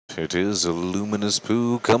It is Elumanis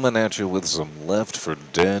Poo coming at you with some Left for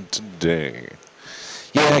Dead today.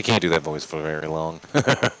 Yeah, I can't do that voice for very long.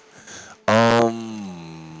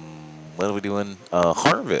 What are we doing?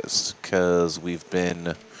 Harvest, because we've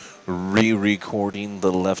been re-recording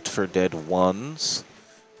the Left for Dead ones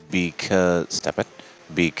because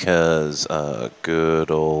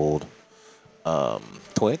good old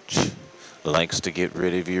Twitch likes to get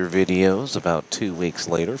rid of your videos about 2 weeks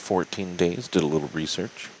later, 14 days, did a little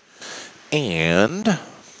research. And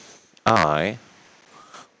I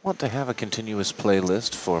want to have a continuous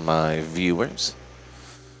playlist for my viewers,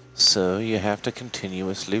 so you have to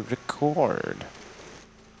continuously record.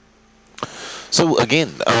 So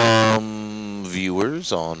again,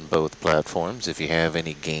 viewers on both platforms, if you have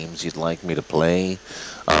any games you'd like me to play,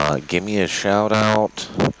 give me a shout out.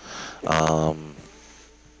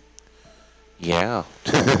 Yeah.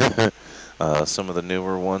 Some of the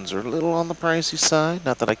newer ones are a little on the pricey side.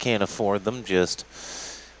 Not that I can't afford them, just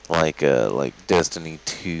like Destiny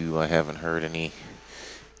 2, I haven't heard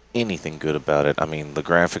anything good about it. I mean, the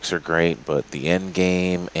graphics are great, but the end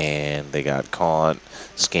game, and they got caught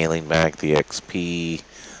scaling back the XP.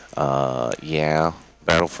 Yeah,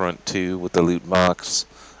 Battlefront 2 with the loot box.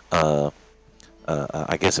 I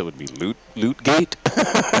guess it would be Lootgate.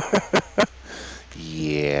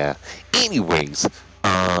 Yeah. Anyways,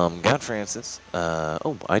 got Francis.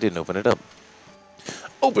 Oh, I didn't open it up.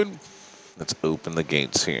 Open! Let's open the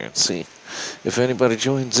gates here and see if anybody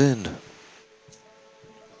joins in.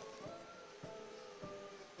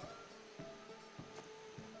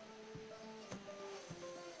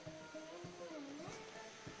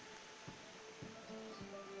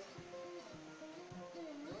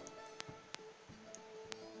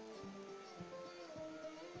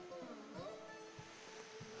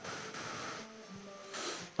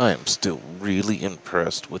 I am still really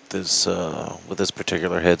impressed with this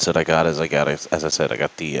particular headset I got. As I said, I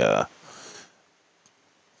got the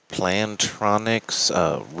Plantronics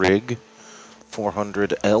Rig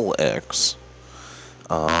 400LX.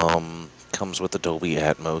 Comes with the Dolby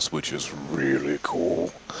Atmos, which is really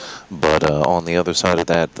cool. But on the other side of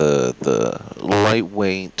that, the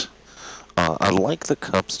lightweight. I like the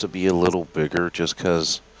cups to be a little bigger, just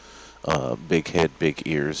because big head, big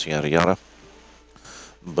ears, yada yada.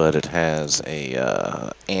 But it has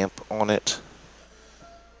a amp on it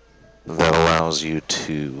that allows you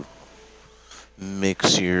to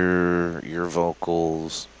mix your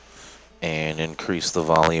vocals and increase the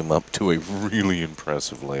volume up to a really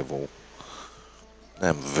impressive level.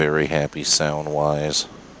 I'm very happy sound-wise.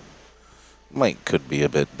 Mic could be a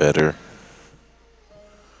bit better,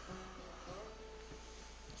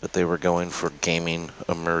 but they were going for gaming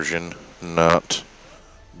immersion, not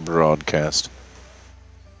broadcast.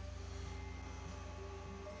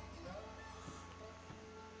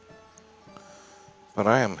 But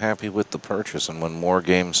I am happy with the purchase, and when more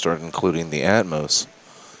games start including the Atmos,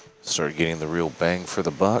 start getting the real bang for the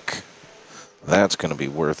buck, that's going to be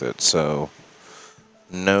worth it. So,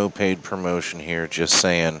 no paid promotion here, just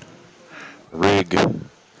saying, Rig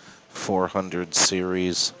 400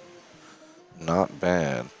 series, not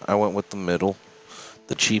bad. I went with the middle.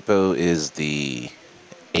 The cheapo is the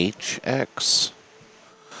HX,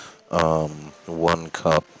 one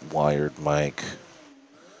cup wired mic.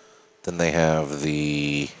 Then they have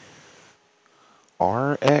the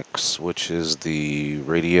RX, which is the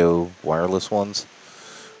radio wireless ones,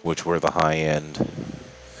 which were the high end.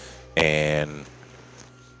 And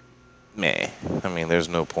meh. I mean, there's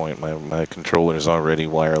no point. My controller's already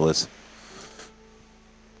wireless.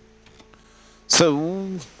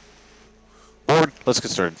 So, bored. Let's get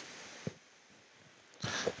started.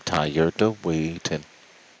 Tired of waiting.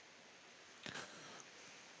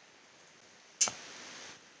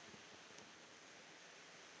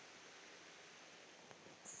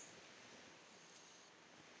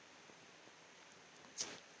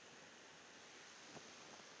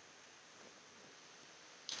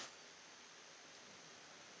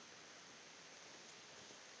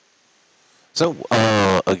 So,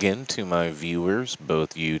 again, to my viewers,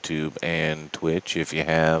 both YouTube and Twitch, if you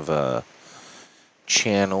have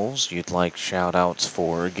channels you'd like shout-outs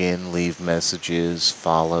for, again, leave messages,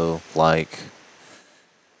 follow, like,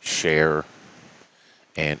 share,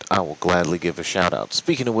 and I will gladly give a shout-out.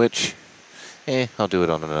 Speaking of which, I'll do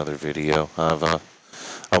it on another video.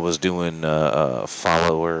 I was doing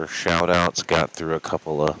follower shout-outs, got through a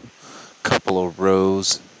couple of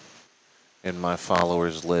rows in my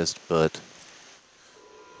followers list, but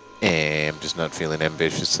I'm just not feeling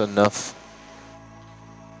ambitious enough.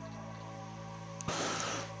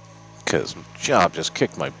 Because job just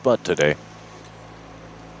kicked my butt today.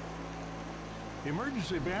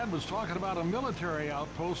 Emergency band was talking about a military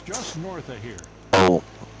outpost just north of here. Oh,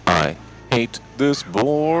 I hate this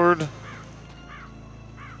board.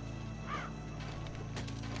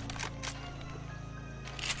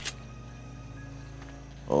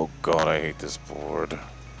 Oh God, I hate this board.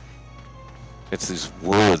 It's these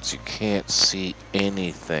woods, you can't see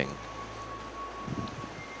anything.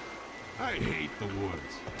 I hate the woods.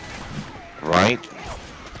 Right?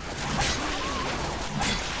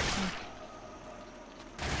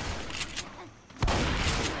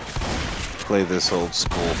 Play this old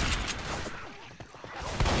school.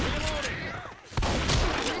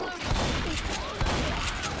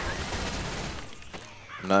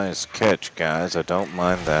 Nice catch, guys. I don't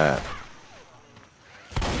mind that.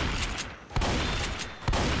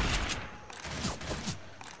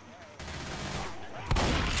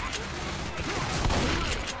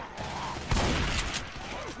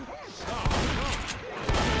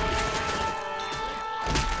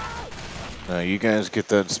 Now you guys get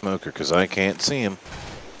that smoker, because I can't see him.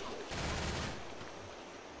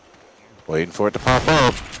 Waiting for it to pop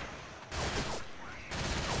up.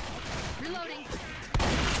 Reloading.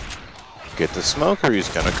 Get the smoker, he's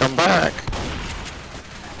gonna come back.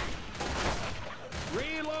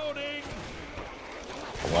 Reloading.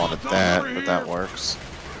 I wanted that, but that works.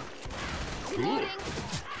 Reloading.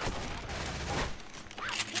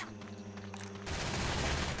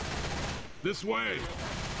 This way.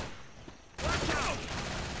 Watch out.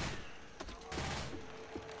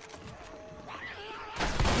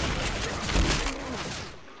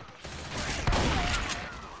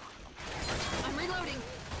 I'm reloading.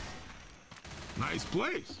 Nice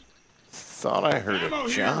place. Thought I heard Ammo a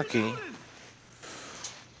here. jockey.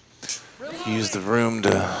 Use the room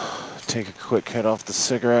to take a quick hit off the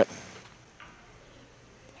cigarette.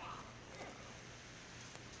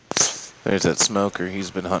 There's that smoker. He's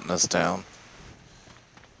been hunting us down.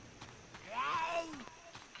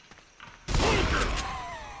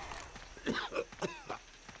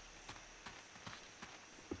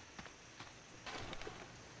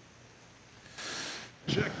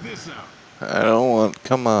 Check this out. I don't want...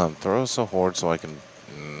 Come on, throw us a horde so I can...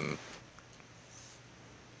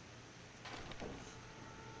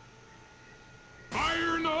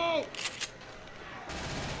 Fire in the hole.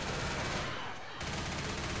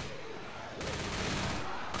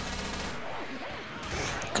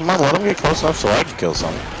 Come on, let him get close enough so I can kill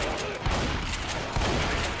something.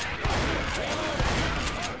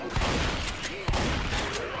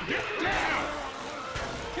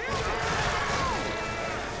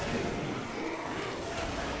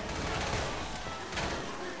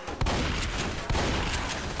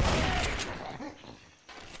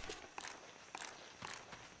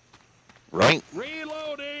 Right?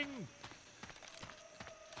 Reloading.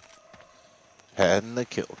 Adding the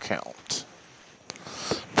kill count.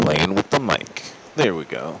 Playing with the mic. There we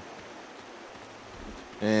go.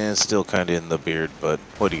 And still kind of in the beard, but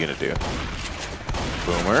what are you going to do?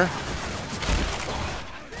 Boomer.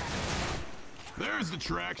 There's the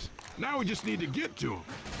tracks. Now we just need to get to them.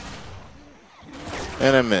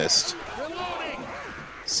 And I missed. Reloading.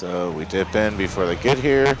 So we dip in before they get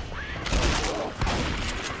here.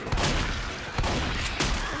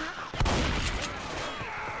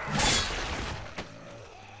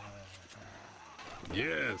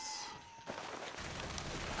 Yes.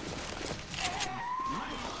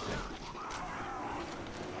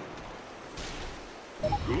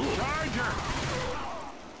 Cool. Charger.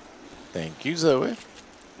 Thank you, Zoe.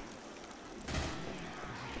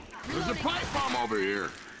 There's a pipe bomb over here.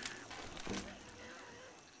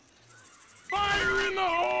 Fire in the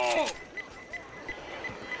hole.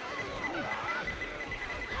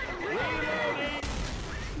 Reloading.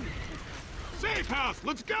 Safe house.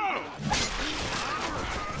 Let's go.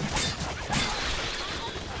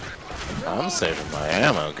 I'm saving my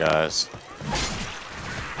ammo, guys.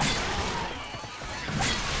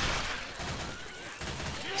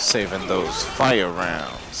 Saving those fire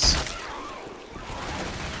rounds.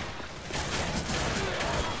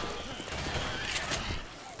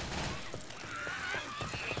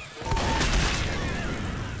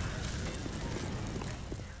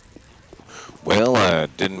 Well, I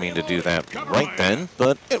didn't mean to do that right then,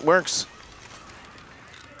 but it works.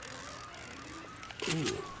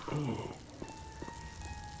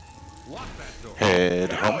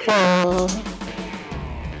 Head home.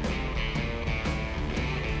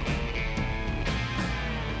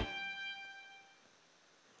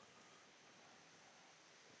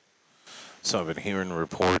 So I've been hearing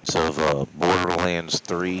reports of Borderlands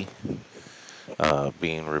 3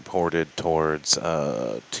 being reported towards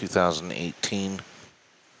 2018.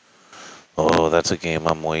 Oh, that's a game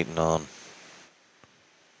I'm waiting on.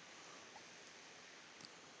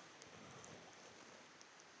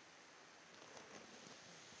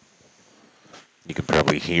 You can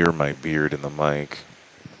probably hear my beard in the mic.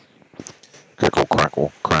 Crackle,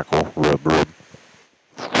 crackle, crackle, rub, rub.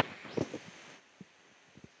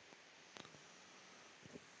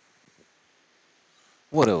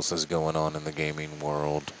 What else is going on in the gaming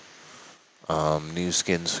world? New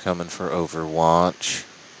skins coming for Overwatch.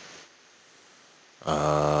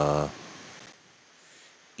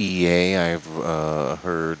 EA, I've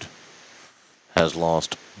heard, has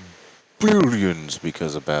lost billions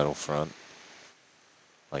because of Battlefront.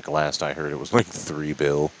 Like last I heard, it was like $3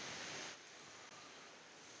 billion.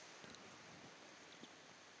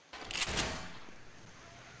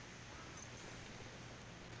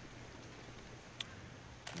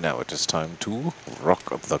 Now it is time to rock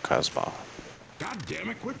the Casbah. God damn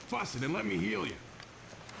it, quit fussing and let me heal you.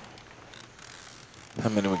 How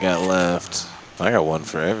many we got left? I got one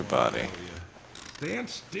for everybody. Stand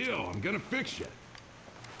still, I'm gonna fix you.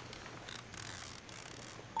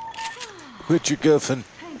 Quit your guffin'.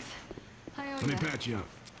 Thanks. I owe Let me ya. patch you up.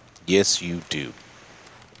 Yes, you do.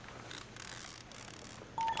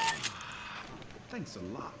 Thanks a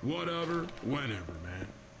lot. Whatever, whenever, man.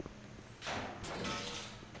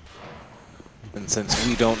 And since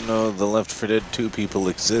we don't know the Left 4 Dead 2 people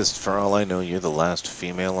exist, for all I know, you're the last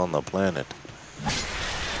female on the planet.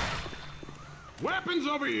 Weapons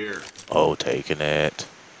over here! Oh, taking it.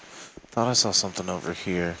 Thought I saw something over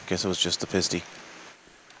here. Guess it was just the pisty.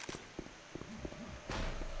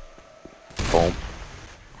 Boom.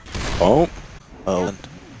 Boom. Oh, and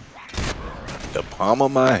the palm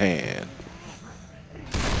of my hand.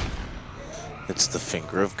 It's the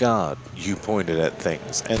finger of God. You pointed at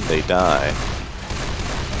things, and they die.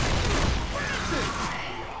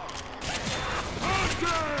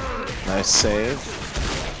 Nice save.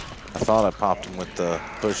 I thought I popped him with the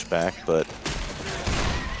pushback, but...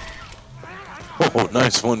 Oh,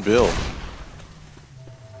 nice one, Bill.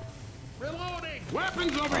 Reloading!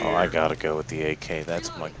 Weapons over Oh, here! I gotta go with the AK. That's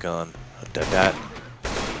my gun. That.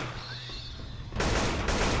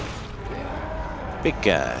 Big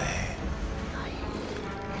guy.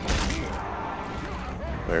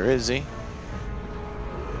 Where is he?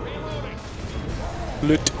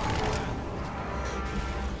 Loot.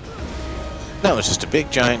 No, it's just a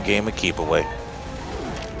big giant game of keep away.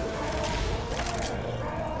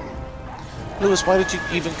 Lewis, why did you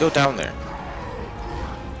even go down there?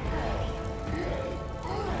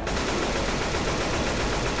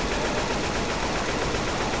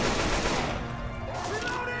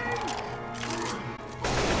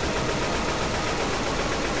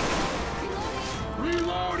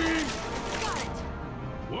 Reloading!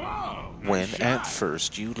 Whoa! When at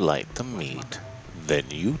first you light the meat, then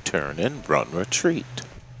you turn and run retreat.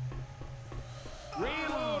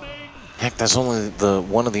 Reloading! Heck, that's only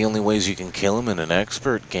one of the only ways you can kill him in an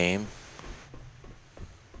expert game.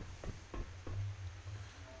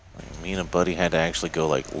 Like, me and a buddy had to actually go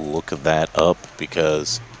look that up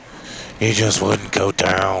because he just wouldn't go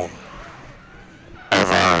down.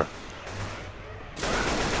 Ever.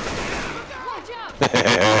 Watch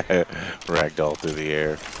out! Ragdoll through the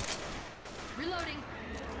air. Reloading.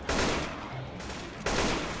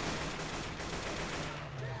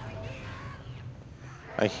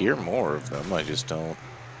 I hear more of them, I just don't.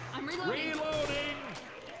 I'm reloading. Reloading!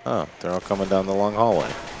 Oh, they're all coming down the long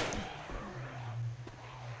hallway.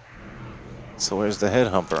 So where's the head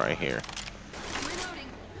humper I hear? I'm reloading.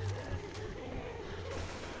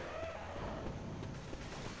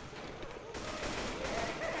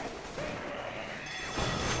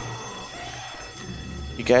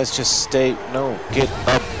 You guys just stay. No, get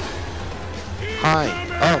up. High.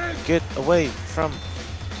 Up. Get away from.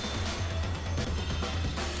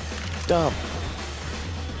 Dumb.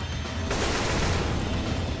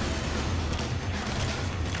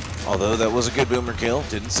 Although that was a good boomer kill.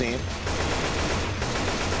 Didn't see him.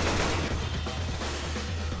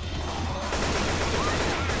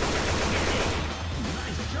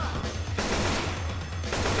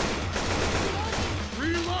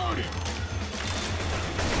 Reloading!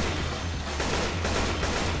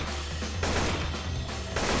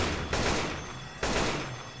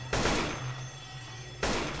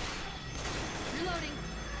 Reloading.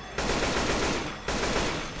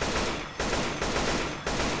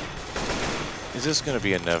 Is this going to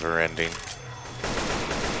be a never ending?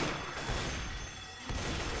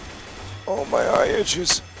 Oh, my eye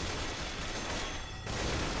itches.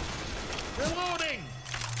 Reloading!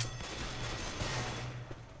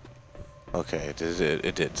 Okay,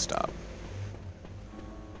 it did stop.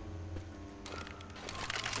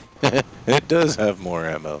 It does have more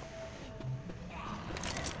ammo.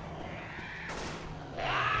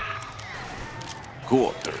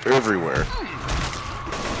 Cool, they're everywhere.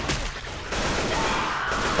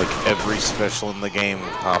 Like every special in the game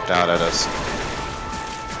popped out at us.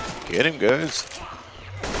 Get him, guys.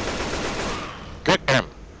 Get him.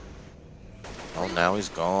 Oh, now he's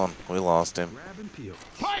gone. We lost him. Grab and peel.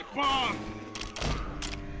 Pipe bomb!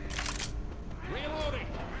 Reloading!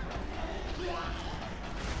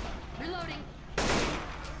 Reloading.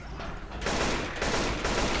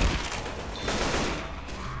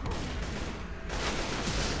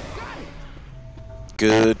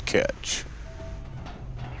 Good catch.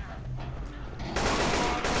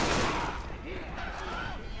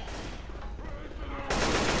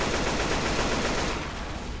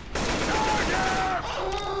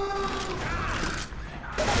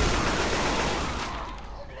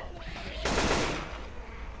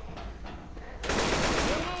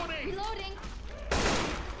 Reloading.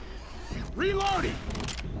 Reloading!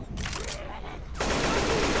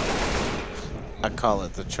 I call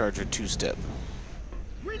it the Charger two-step.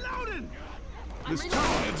 Reloading! I'm This reloading.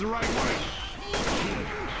 tunnel heads the right way.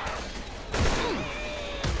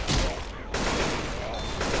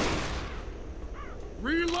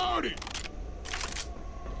 Reloading!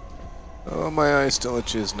 Oh, my eye still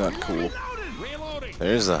itches. Not cool. Reloading! Reloading!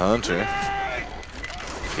 There's the hunter.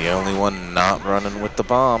 The only one not running with the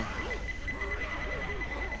bomb.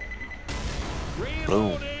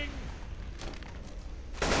 Boom. Reloading!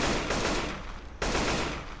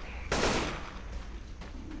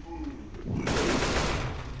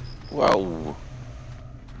 Whoa.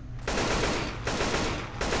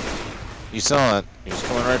 You saw it. He was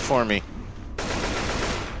coming right for me.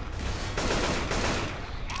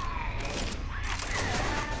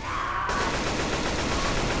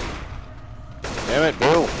 Damn it,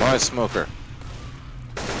 Bill. Why smoker?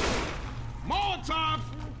 Molotov!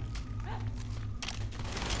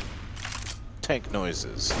 Tank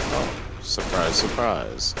noises. Oh, surprise,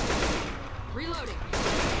 surprise. Reloading.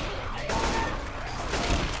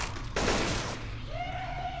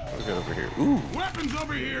 Look at over here. Ooh, Weapons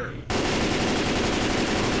over here!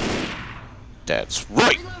 that's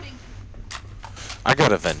right. Reloading. I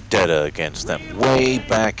got a vendetta against them way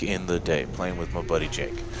back in the day, playing with my buddy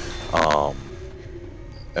Jake. A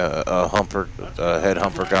head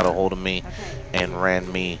humper got a hold of me and ran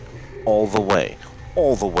me all the way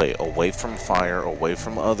away from fire, away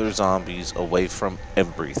from other zombies, away from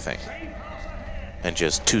everything. And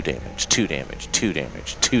just 2 damage, 2 damage, 2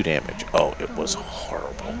 damage, 2 damage. Oh, it was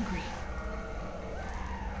horrible.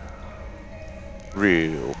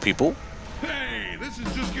 Real people. Hey, this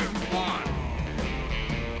is just getting fun!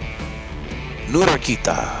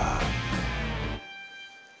 Nurakita.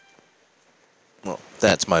 Well,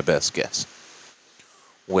 that's my best guess.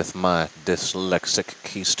 With my dyslexic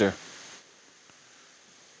keister.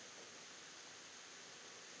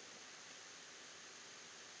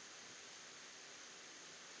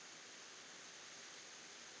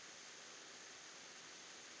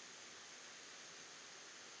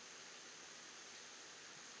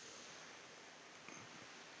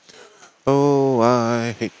 Oh,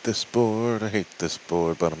 I hate this board,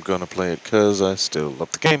 but I'm gonna play it 'cause I still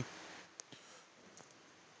love the game.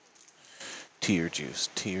 Tea or juice,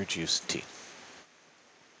 tea.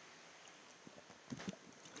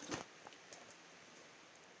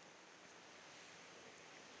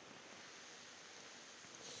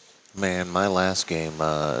 Man, my last game,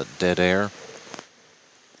 Dead Air.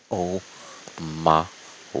 Oh my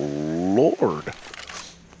lord.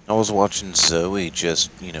 I was watching Zoe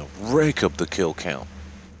just, rake up the kill count.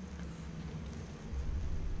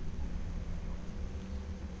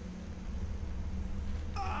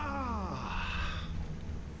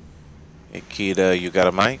 Hey, Kita, you got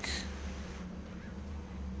a mic?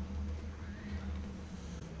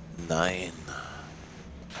 9.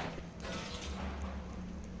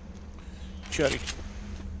 Chuddy.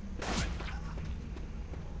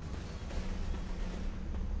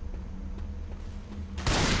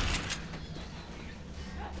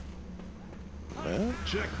 Well,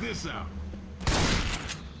 Check this out.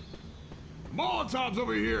 Molotov's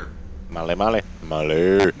over here! male.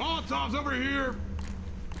 Molotov's over here!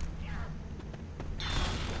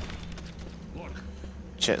 Look,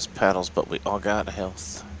 Chest paddles, but we all got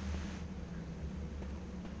health.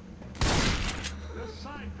 this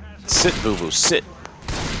side pass. Sit, boo-boo, sit.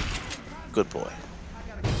 Good boy.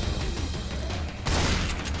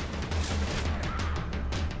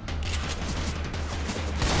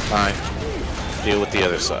 Fine. Deal with the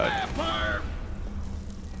other side. Fire!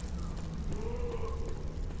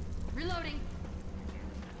 Reloading.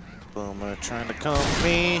 Boomer trying to come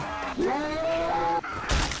me.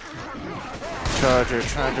 Charger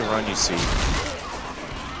trying to run you, see.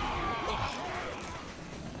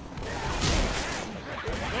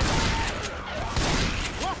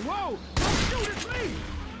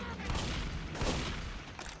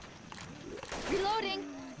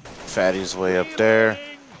 Fatty's way up there.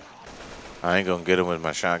 I ain't gonna get him with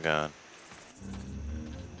my shotgun.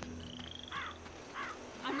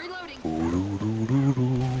 I'm reloading.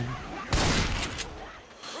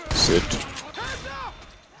 Sit.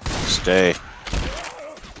 Stay.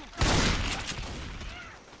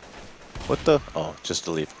 What the? Oh, just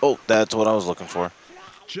a leaf. Oh, that's what I was looking for.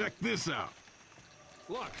 Check this out.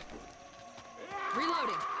 Look.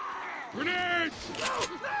 Reloading. Grenades!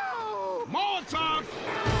 No! Molotov!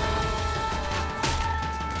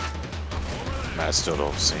 I still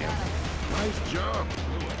don't see him. Nice job.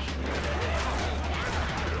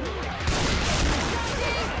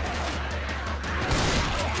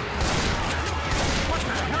 What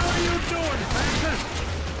the hell are you doing, Francis?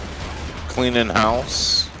 Cleaning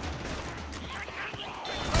house.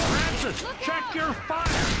 Francis, check your fire.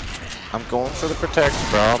 I'm going for the protect,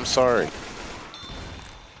 bro. I'm sorry.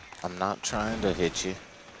 I'm not trying to hit you.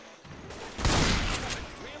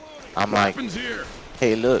 I'm like, Weapons here.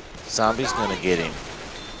 hey, look, zombie's gonna get him.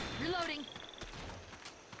 Reloading.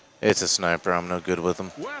 It's a sniper. I'm no good with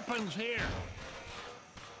him. Weapons here.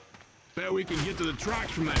 Bet we can get to the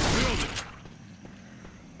tracks from that building.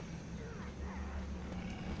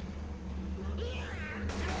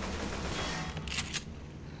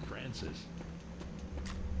 Francis.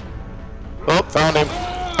 Oh, found him.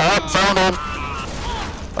 Oh, found him.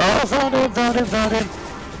 Oh, found him, found him, found him.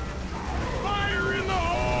 Fire in the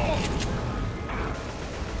hole!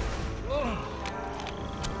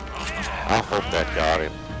 I hope that got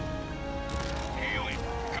him. Healing,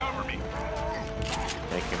 cover me.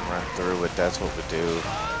 Make him run through it. That's what we do.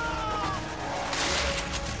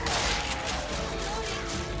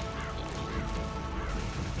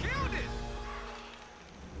 Killed it!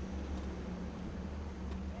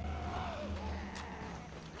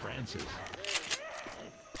 Francis.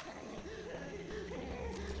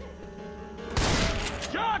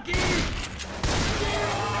 Jockey! Get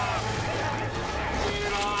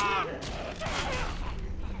off!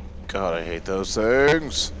 God, I hate those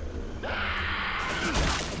things.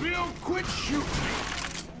 Bill, quit shooting me!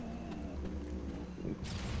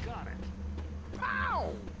 Got it.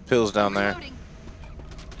 Ow! Pills down there. Reloading.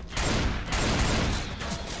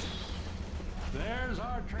 There's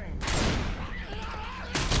our train.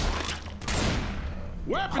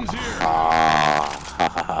 Weapons here! Ah, ha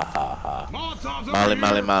ha ha ha ha. Molotovs over Molly, here!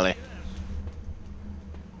 Molly, Molly.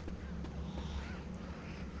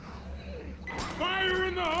 Fire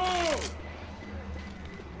in the hole!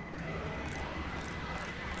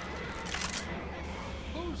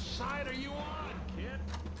 Whose side are you on, kid?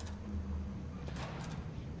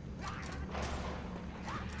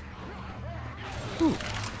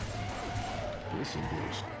 Listen,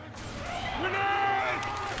 Bruce. Grenade!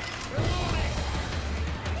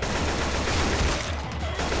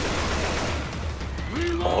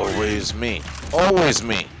 Reloading! Always me. Always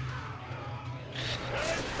me.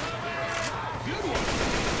 Good one!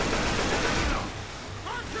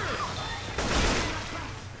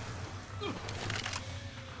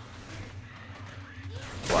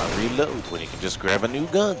 Why reload when you can just grab a new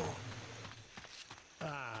gun?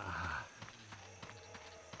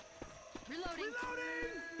 Reloading.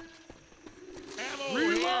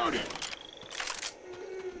 Reloading!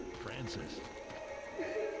 Francis.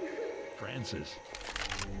 Francis.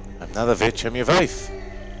 Another bitch, I'm your wife.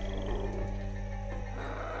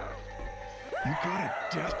 You got a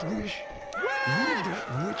death wish? Leave that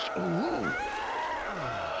witch alone.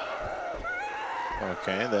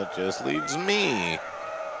 Okay, that just leaves me.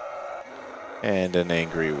 And an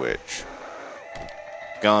angry witch.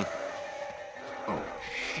 Gone. Oh,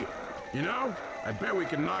 shit. You know, I bet we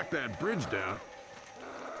can knock that bridge down.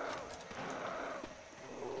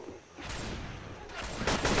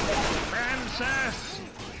 Francis!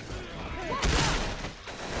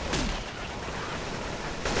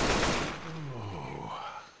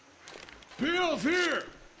 Bill's here!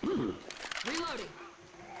 Reloading.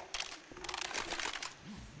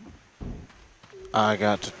 I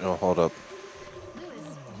got to. Oh, hold up. Lewis,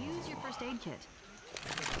 use your first aid kit.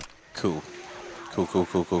 Cool. Cool, cool,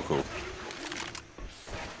 cool, cool, cool.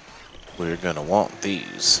 We're gonna want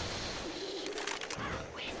these.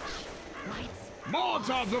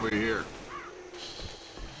 Molotovs over here!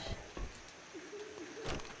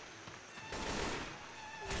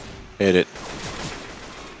 Hit it.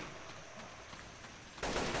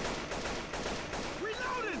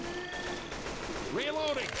 Reloading!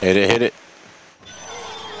 Reloading! Hit it, hit it.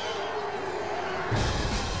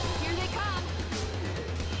 Here they come.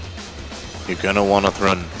 You're gonna want to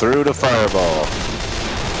run through the fireball.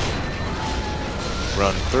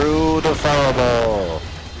 Run through the fireball.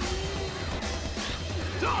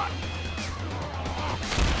 Done!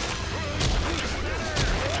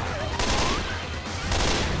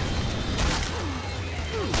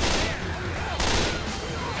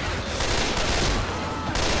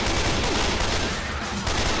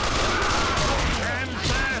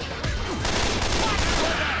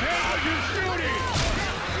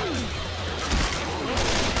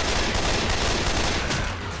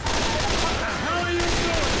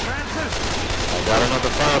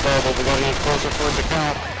 but we gotta get closer for it to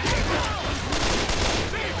count.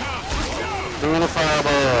 Through the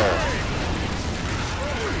fireball.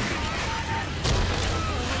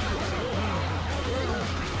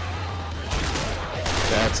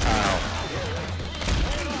 That's how.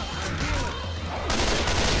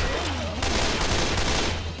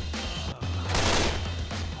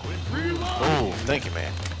 Oh, thank you,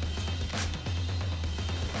 man.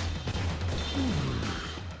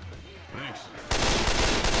 Thanks.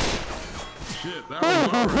 Shit, that was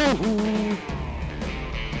hard.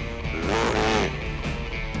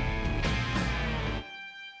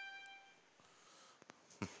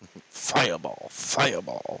 Fireball,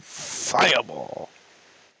 fireball, fireball.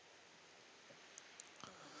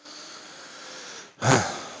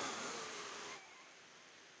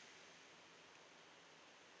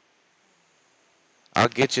 I'll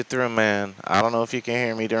get you through, man. I don't know if you can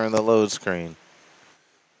hear me during the load screen,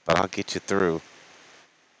 but I'll get you through.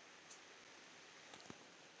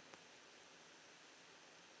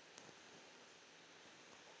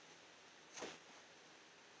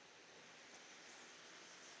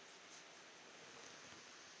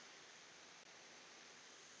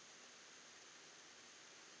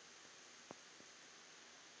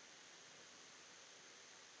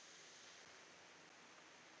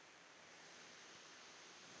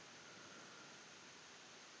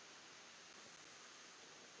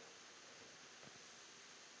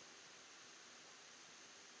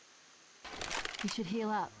 You should heal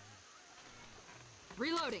up.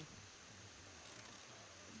 Reloading.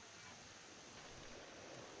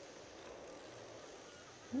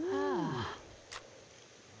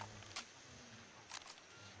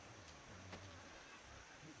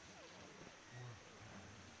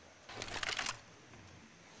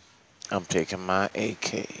 I'm taking my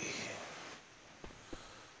AK.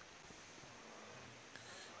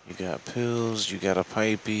 You got pills, you got a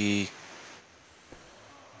pipey.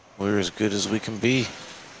 We're as good as we can be.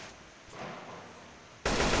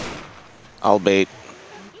 I'll bait.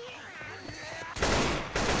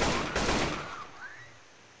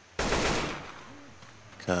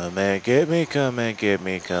 Come and get me, come and get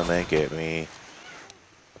me, come and get me.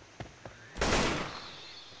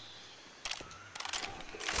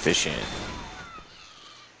 Fishing.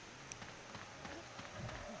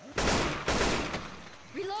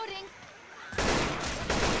 Reloading.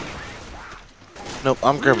 Nope,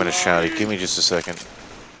 I'm grabbing a shotty. Give me just a second.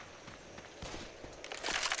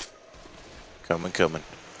 Coming.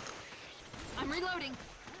 I'm reloading.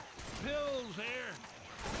 Pills here.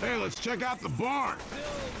 Hey, let's check out the barn.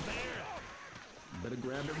 Pills here. Better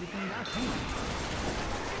grab everything I can.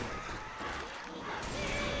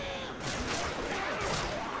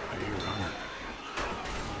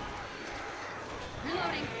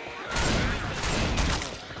 Reloading.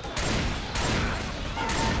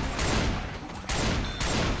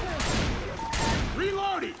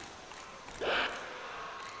 Reloading.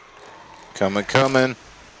 Coming.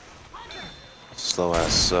 Slow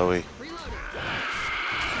ass Zoe. Reloading.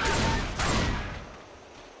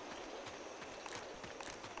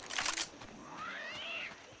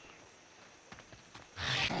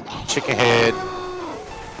 Chicken head.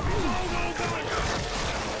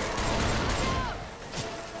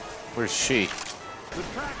 Where's she? The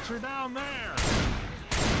tracks are down there.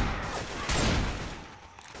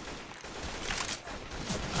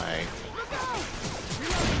 Alright.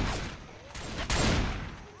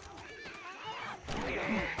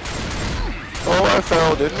 Oh, I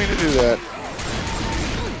fell. Didn't mean to do that.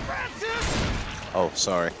 Oh,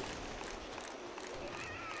 sorry.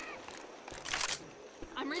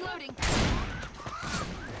 I'm reloading.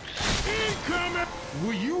 Incoming.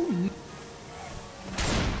 Will you?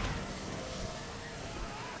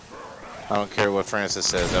 I don't care what Francis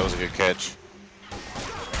says. That was a good catch.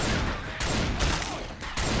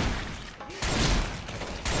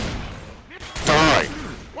 Die!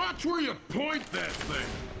 Watch where you point that thing.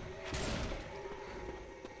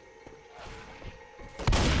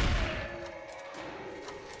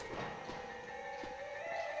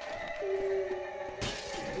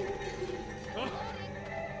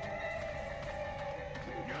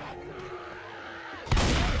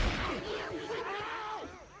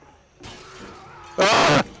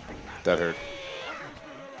 Ah! That hurt.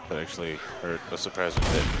 That actually hurt a surprising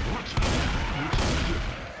bit.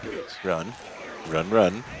 Run.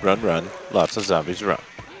 Run. Lots of zombies, run.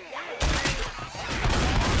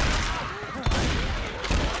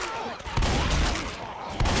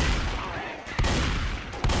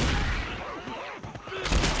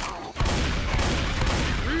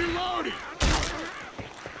 Reloading.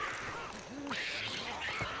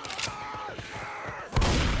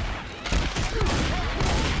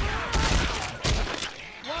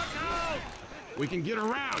 can get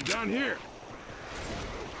around down here.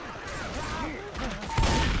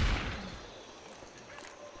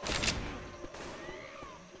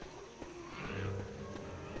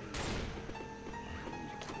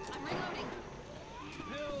 I'm reloading.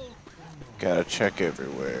 Gotta check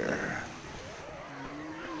everywhere.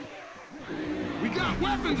 We got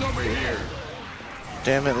weapons over here.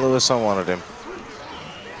 Damn it, Lewis, I wanted him.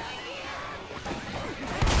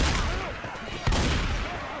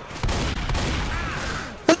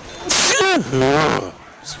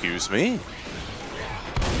 Excuse me.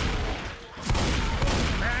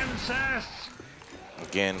 Princess.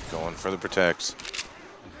 Again, going for the protects.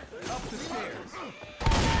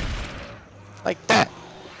 Like that.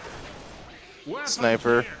 Weapons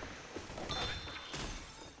Sniper. here.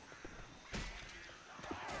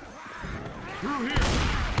 Through here.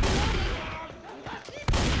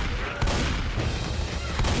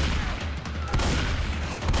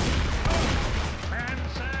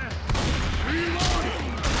 Princess.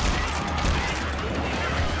 Reloading.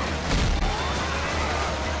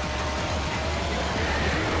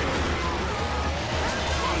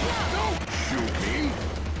 Don't shoot me.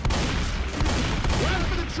 Run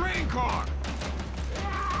for the train car.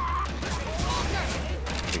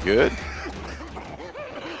 You good?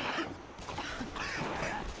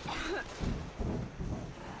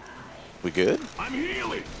 We good? I'm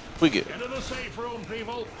healing. We good. Into the safe room,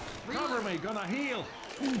 people. Cover me. Gonna heal.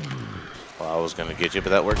 Well, I was gonna get you, but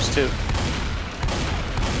that works too.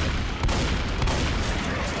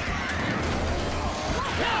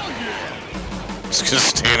 Just gonna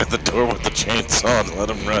stand at the door with the chainsaw and let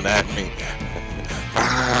him run at me.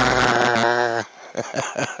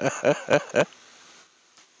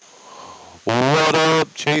 What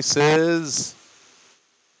up, Chases?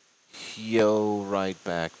 Yo, right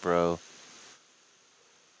back, bro.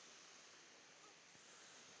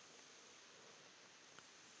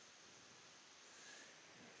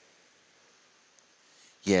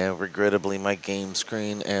 Yeah, regrettably, my game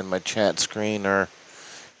screen and my chat screen are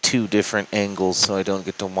two different angles, so I don't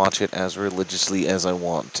get to watch it as religiously as I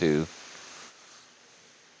want to.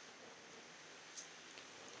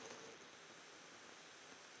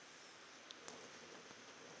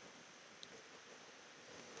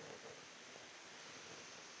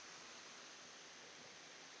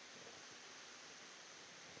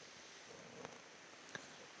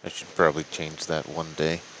 I should probably change that one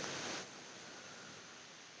day.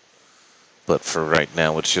 But for right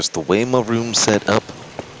now, it's just the way my room's set up.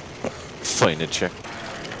 Furniture.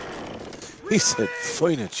 He said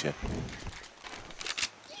furniture.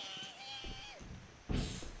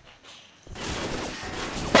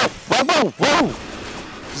 Whoa, whoa, whoa, whoa!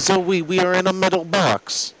 Zoe, we are in a metal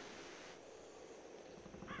box.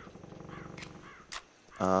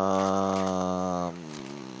 I'm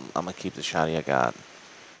gonna keep the shotty I got.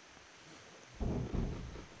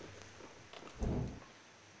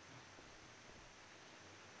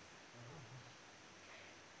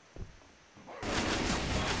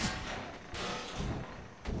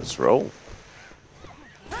 Let's roll.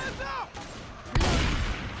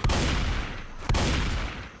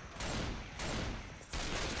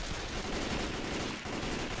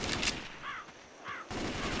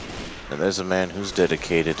 And there's a man who's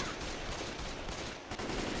dedicated.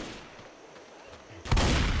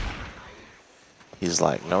 He's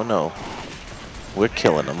like, no, no, we're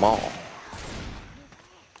killing them all.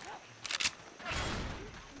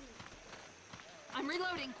 I'm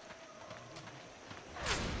reloading.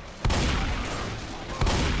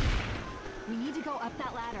 We need to go up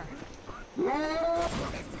that ladder.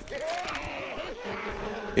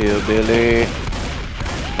 Hillbilly,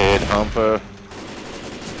 head humper.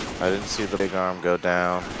 I didn't see the big arm go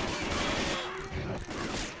down.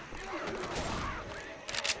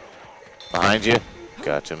 Behind you.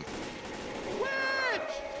 Got him.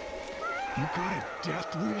 You got a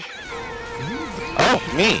death wish? Oh,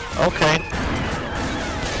 me. Okay.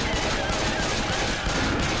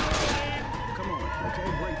 Come on, okay?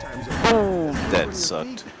 Break time's over. Oh, that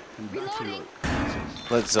sucked. Reloading.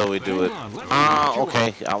 Let Zoe do it. Ah,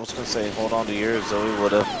 okay. I was gonna say, hold on to yours. Zoe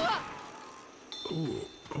would have.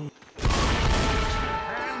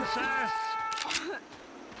 Princess!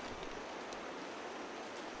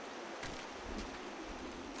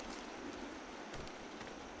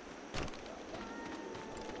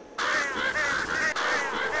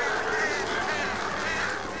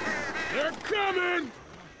 They're coming!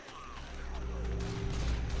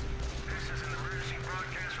 This is an emergency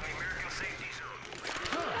broadcast from the American Safety Zone.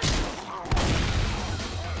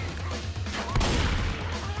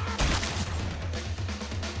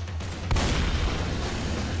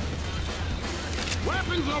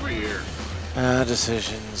 Weapons over here!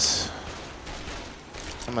 Decisions.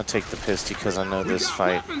 I'm gonna take the pisty because I know this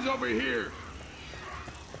fight. Weapons over here.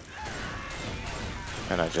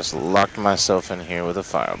 And I just locked myself in here with a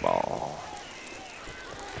fireball.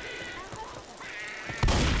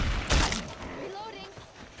 Reloading.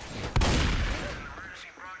 Emergency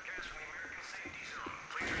broadcast from the American safety zone.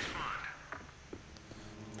 Please respond.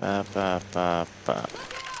 Ba ba ba ba.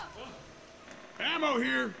 Ammo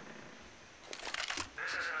here.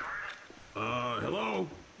 This is an emergency. Hello.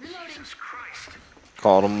 Jesus Christ.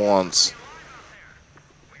 Called him once.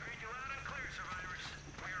 We read you loud and clear, survivors.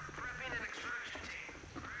 We are prepping an extraction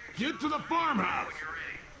team. Get to the farmhouse. When you're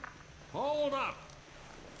ready. Hold up.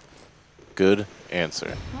 Good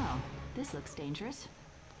answer. Well, this looks dangerous.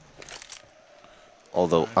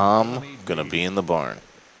 Although I'm gonna be in the barn.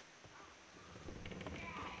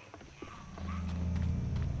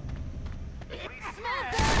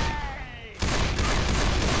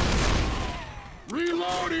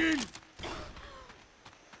 Reloading.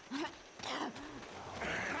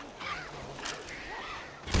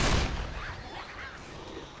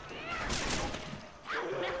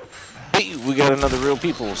 Hey, we got another real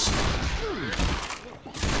peoples.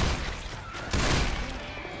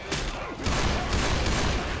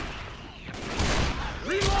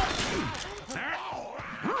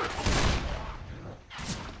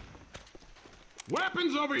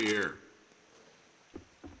 Weapons over here.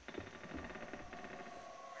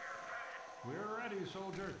 We're ready,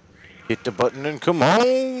 soldier. Hit the button and come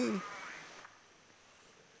on.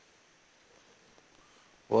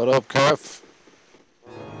 What up, Kef?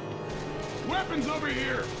 Weapons over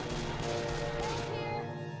here.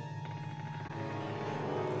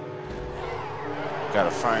 Got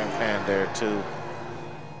a frying pan there too.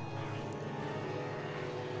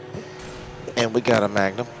 And we got a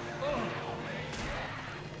magnum.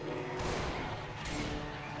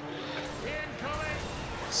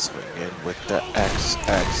 Swing in with the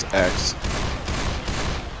XXX.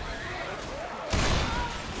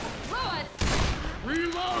 Rowan.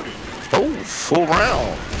 Reloading. Oh, full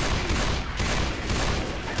round.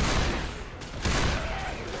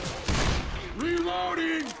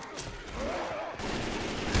 Reloading.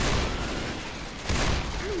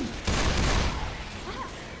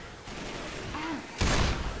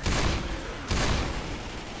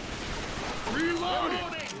 Reloading.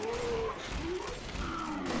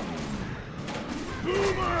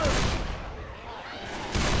 Boomer.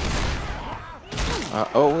 I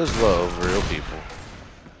always love real people.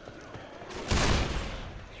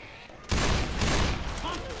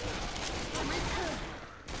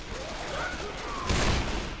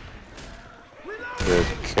 Good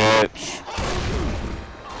catch.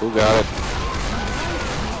 Who got it?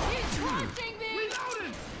 He's taunting me.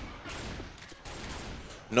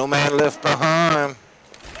 No man left behind.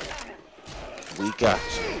 We got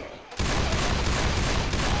you.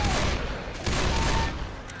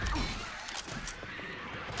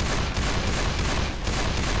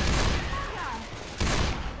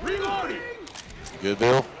 Reloading. Good,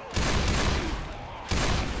 Bill?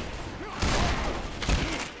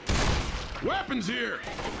 Weapons here.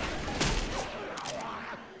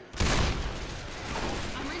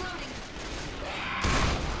 I'm reloading.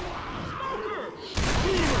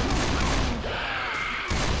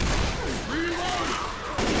 Reloading.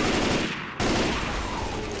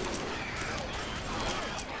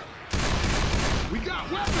 We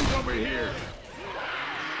got weapons over here.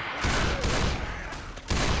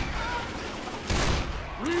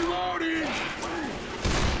 Reloading.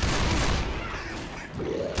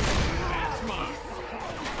 That's mine.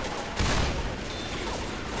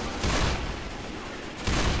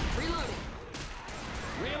 Reloading.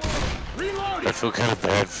 Reloading. I feel kind of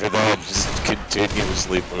bad for that. Just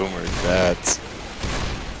continuously boomer that.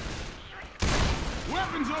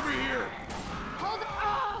 Weapons over here. Hold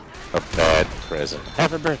on. A bad present.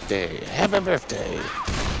 Happy birthday. Happy birthday.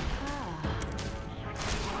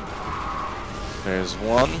 There's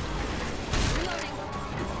one. Reloading.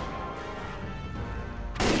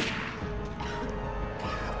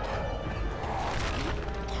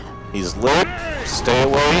 He's lit. Stay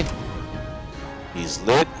away. He's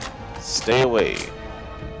lit. Stay away.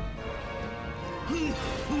 Reloading.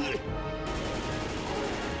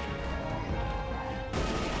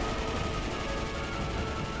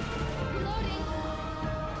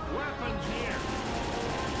 Weapons here.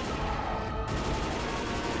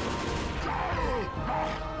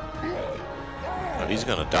 Oh, he's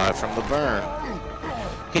gonna die from the burn.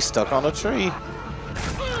 He's stuck on a tree.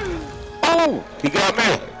 Oh, he got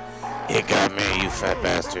me. He got me, you fat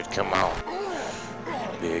bastard. Come on.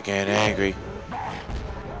 Big and angry.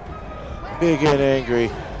 Big and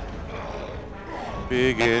angry.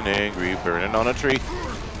 Big and angry, burning on a tree.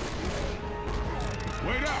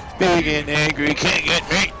 Wait up! Big and angry, can't get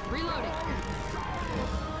me. Reloading.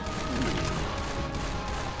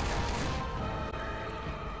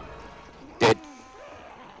 Dead.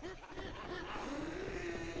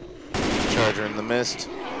 Charger in the mist.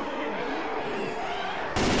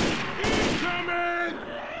 Incoming!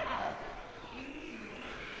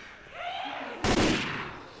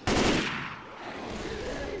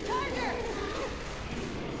 Charger.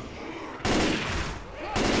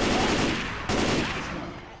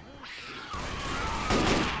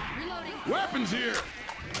 Reloading. Weapons here!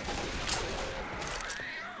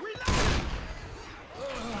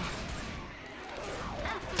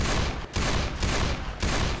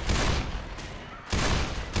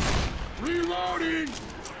 Reloading!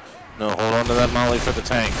 No, hold on to that molly for the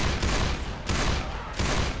tank.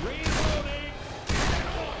 Reloading!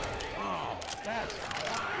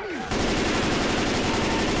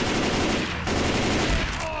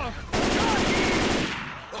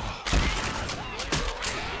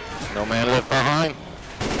 No man left behind.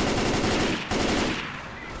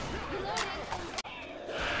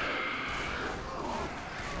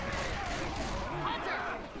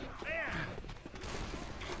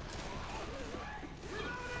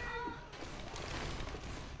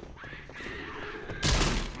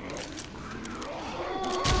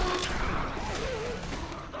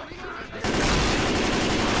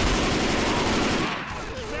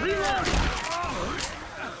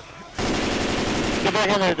 Get back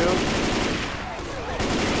in there, dude. What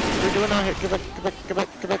are you doing out here? Get back, get back, get back,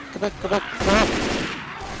 get back, get back, get back, get back.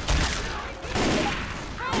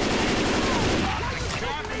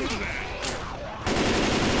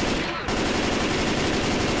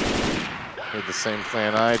 He had the same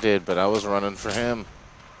plan I did, but I was running for him.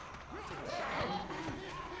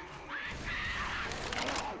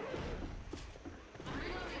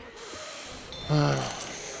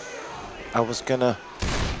 I was gonna...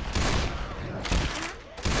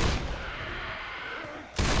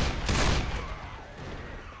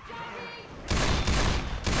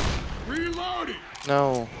 Reloading!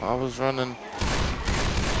 No, I was running.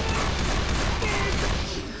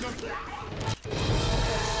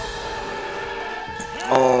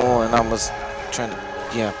 Oh, and I was trying to...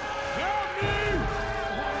 Yeah.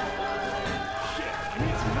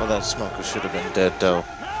 Well, that smoker should have been dead, though.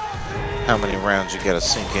 How many rounds you gotta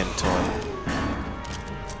sink into him?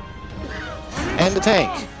 And the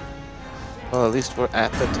tank! Well, at least we're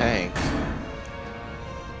at the tank.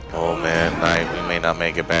 Oh man, we may not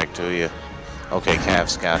make it back to you. Okay,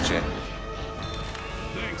 Cav's got you.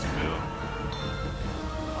 Thanks, Bill.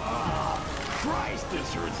 Ah, Christ,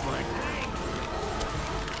 this hurts like...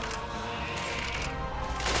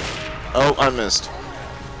 Oh, I missed.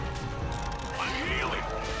 I'm healing!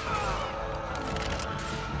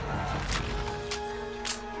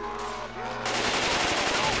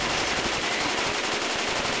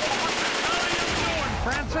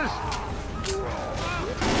 Francis?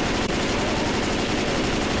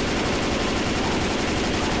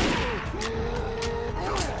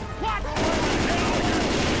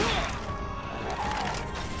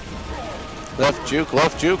 Left juke,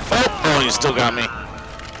 left juke. Oh, you still got me.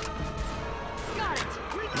 Got it.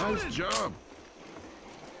 Nice job.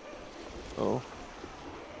 Oh.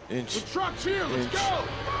 Inch. The truck's here, let's Inch. go!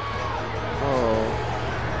 Oh.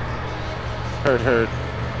 Hurt, hurt.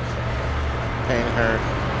 Pain, hurt.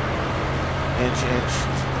 Inch, inch.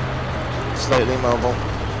 Slightly mobile.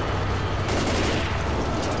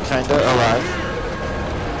 Kinda alive.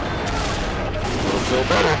 Will feel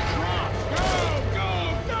better. Go,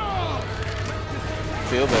 go, go!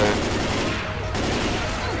 Feel better.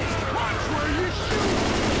 Watch where you shoot!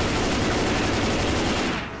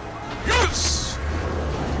 Yes!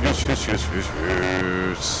 Yes, yes, yes, yes,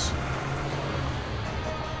 yes.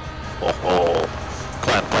 Oh, oh.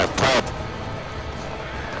 Clap, clap, clap.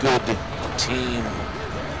 Good team.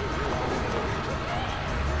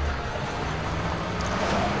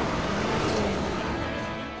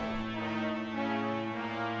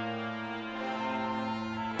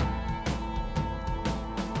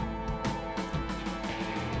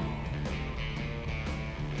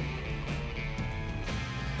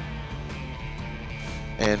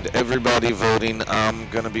 And everybody voting, I'm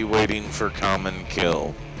gonna be waiting for common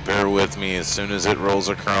kill. Bear with me, as soon as it rolls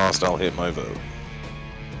across, I'll hit my vote.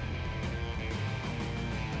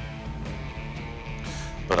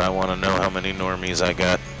 But I want to know how many normies I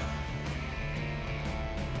got.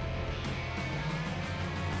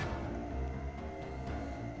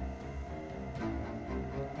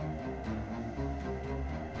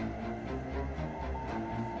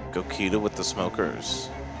 Go Kita with the smokers.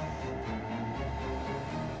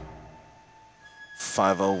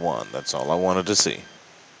 501. That's all I wanted to see.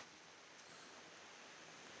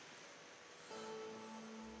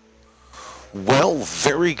 Well,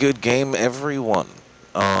 very good game, everyone.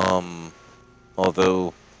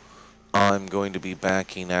 Although I'm going to be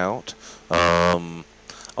backing out.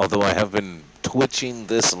 Although I have been twitching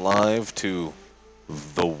this live to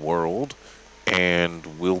the world and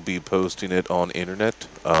will be posting it on internet.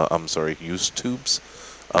 I'm sorry, YouTubes.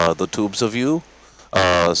 The tubes of you.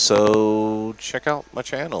 So check out my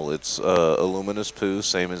channel. It's Elumanis Poo,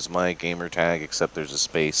 same as my gamer tag, except there's a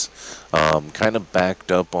space. Kind of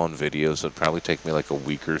backed up on videos, so it'd probably take me like a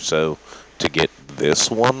week or so to get this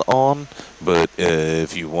one on. But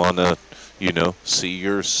if you want to, you know, see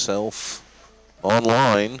yourself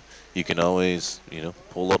online, you can always, you know,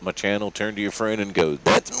 pull up my channel, turn to your friend, and go,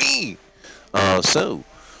 "That's me!" So,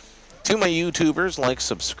 to my YouTubers, like,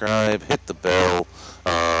 subscribe, hit the bell.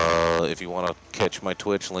 If you want to catch my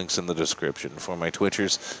Twitch, links in the description. For my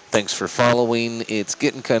Twitchers, thanks for following. It's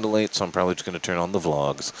getting kind of late, so I'm probably just going to turn on the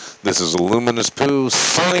vlogs. This is Elumanis Poo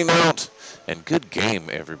signing out, and good game,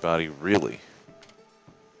 everybody, really.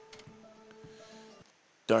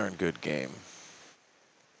 Darn good game.